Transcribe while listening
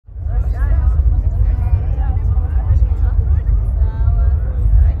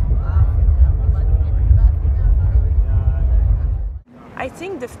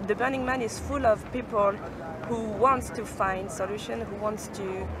the Burning Man is full of people who wants to find solutions, who wants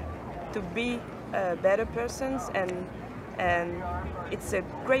to be better persons, and it's a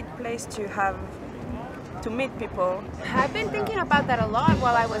great place to meet people. I've been thinking about that a lot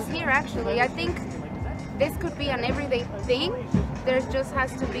while I was here, actually. I think this could be an everyday thing. There just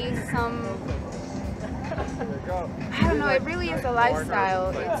has to be some, I don't know, it really is a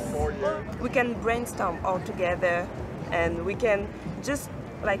lifestyle. We can brainstorm all together, and we can just,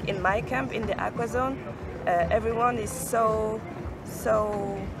 like in my camp in the Aqua Zone, everyone is so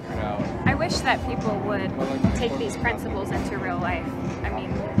I wish that people would take these principles into real life. I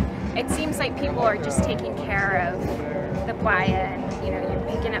mean, it seems like people are just taking care of the playa, and you're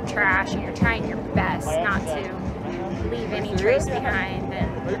picking up trash and you're trying your best not to leave any trace behind,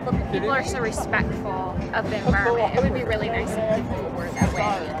 and people are so respectful of the environment. It would be really nice if people were that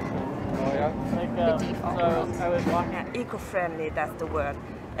way in the default world. Eco-friendly, that's the word.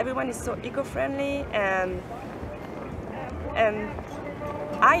 Everyone is so eco-friendly, and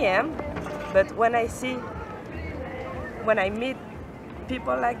I am, but when I meet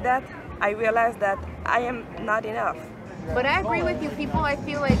people like that, I realize that I am not enough. But I agree with you, people I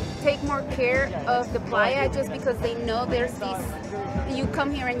feel like take more care of the playa just because they know there's these, you come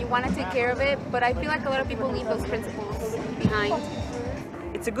here and you want to take care of it, but I feel like a lot of people leave those principles behind.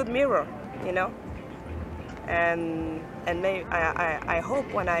 It's a good mirror, and I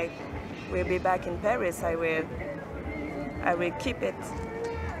hope when I will be back in Paris, I will keep it.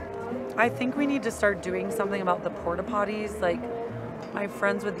 I think we need to start doing something about the porta potties. Like, my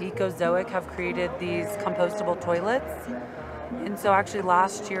friends with Ecozoic have created these compostable toilets. And so actually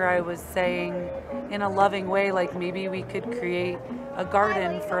last year I was saying in a loving way, like maybe we could create a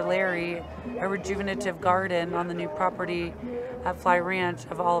garden for Larry, a rejuvenative garden on the new property at Fly Ranch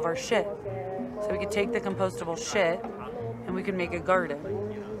of all of our shit. So we could take the compostable shit and we could make a garden.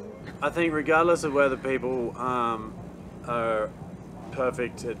 I think regardless of whether people are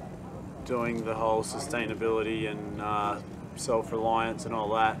perfect at doing the whole sustainability and self-reliance and all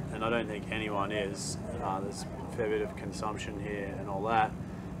that, and I don't think anyone is. There's a fair bit of consumption here and all that.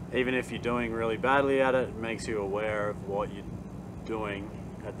 Even if you're doing really badly at it, it makes you aware of what you're doing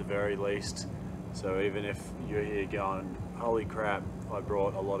at the very least. So even if you're here going, holy crap, I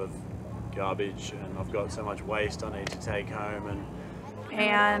brought a lot of garbage and I've got so much waste I need to take home,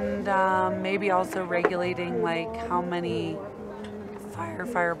 and maybe also regulating like how many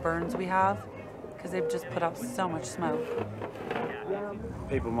fire burns we have, because they've just put out so much smoke.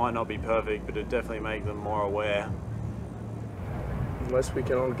 People might not be perfect, but it definitely makes them more aware. Unless we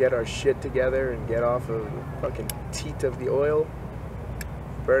can all get our shit together and get off of the fucking teat of the oil,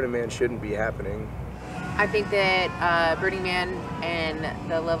 Burning Man shouldn't be happening. I think that Burning Man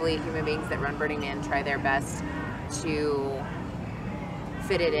and the lovely human beings that run Burning Man try their best to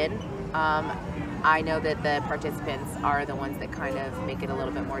fit it in. I know that the participants are the ones that kind of make it a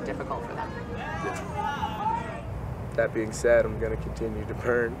little bit more difficult for them. That being said, I'm going to continue to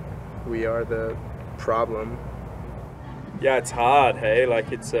burn. We are the problem. Yeah, it's hard, hey?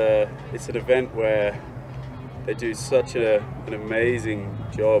 Like, it's an event where they do such an amazing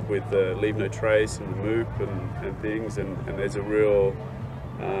job with the Leave No Trace and the MOOP and things, and there's a real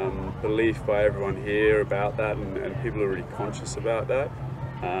belief by everyone here about that, and people are really conscious about that.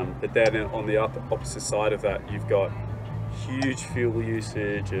 But then on the opposite side of that, you've got huge fuel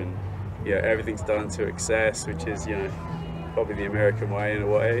usage, and everything's done to excess, which is probably the American way in a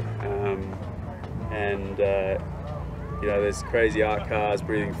way. There's crazy art cars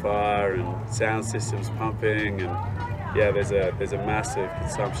breathing fire and sound systems pumping, and there's a massive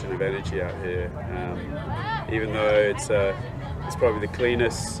consumption of energy out here. Even though it's probably the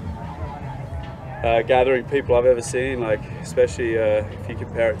cleanest gathering people I've ever seen, like especially if you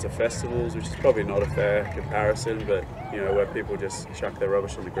compare it to festivals, which is probably not a fair comparison, but where people just chuck their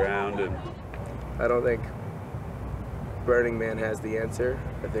rubbish on the ground. And I don't think Burning Man has the answer.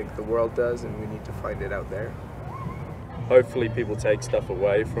 I think the world does, and we need to find it out there. Hopefully people take stuff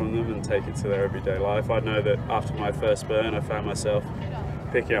away from them and take it to their everyday life. I know that after my first burn, I found myself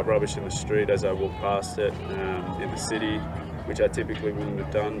picking up rubbish in the street as I walked past it in the city, which I typically wouldn't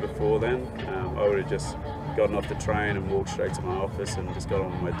have done before then. I would have just gotten off the train and walked straight to my office and just got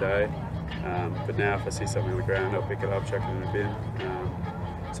on with my day. But now if I see something on the ground, I'll pick it up, chuck it in a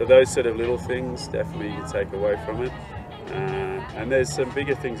bin. So those sort of little things definitely you take away from it. And there's some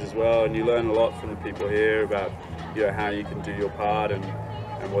bigger things as well, and you learn a lot from the people here about how you can do your part and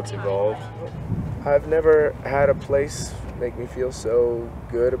what's involved. I've never had a place make me feel so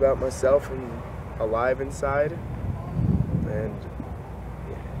good about myself and alive inside. And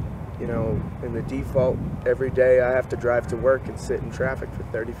You know, in the default, every day I have to drive to work and sit in traffic for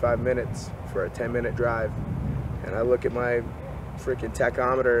 35 minutes for a 10-minute drive. And I look at my freaking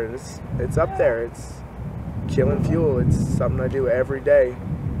tachometer and it's up there. It's killing fuel. It's something I do every day.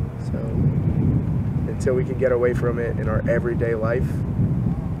 So until we can get away from it in our everyday life,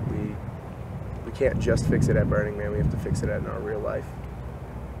 we can't just fix it at Burning Man. We have to fix it in our real life.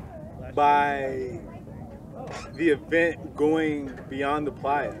 By the event going beyond the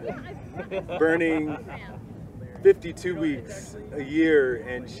playa, burning 52 weeks a year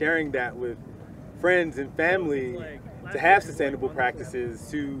and sharing that with friends and family, to have sustainable practices,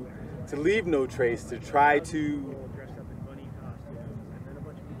 to leave no trace, to try to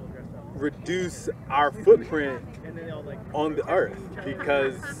reduce our footprint on the earth,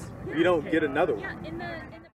 because we don't get another one.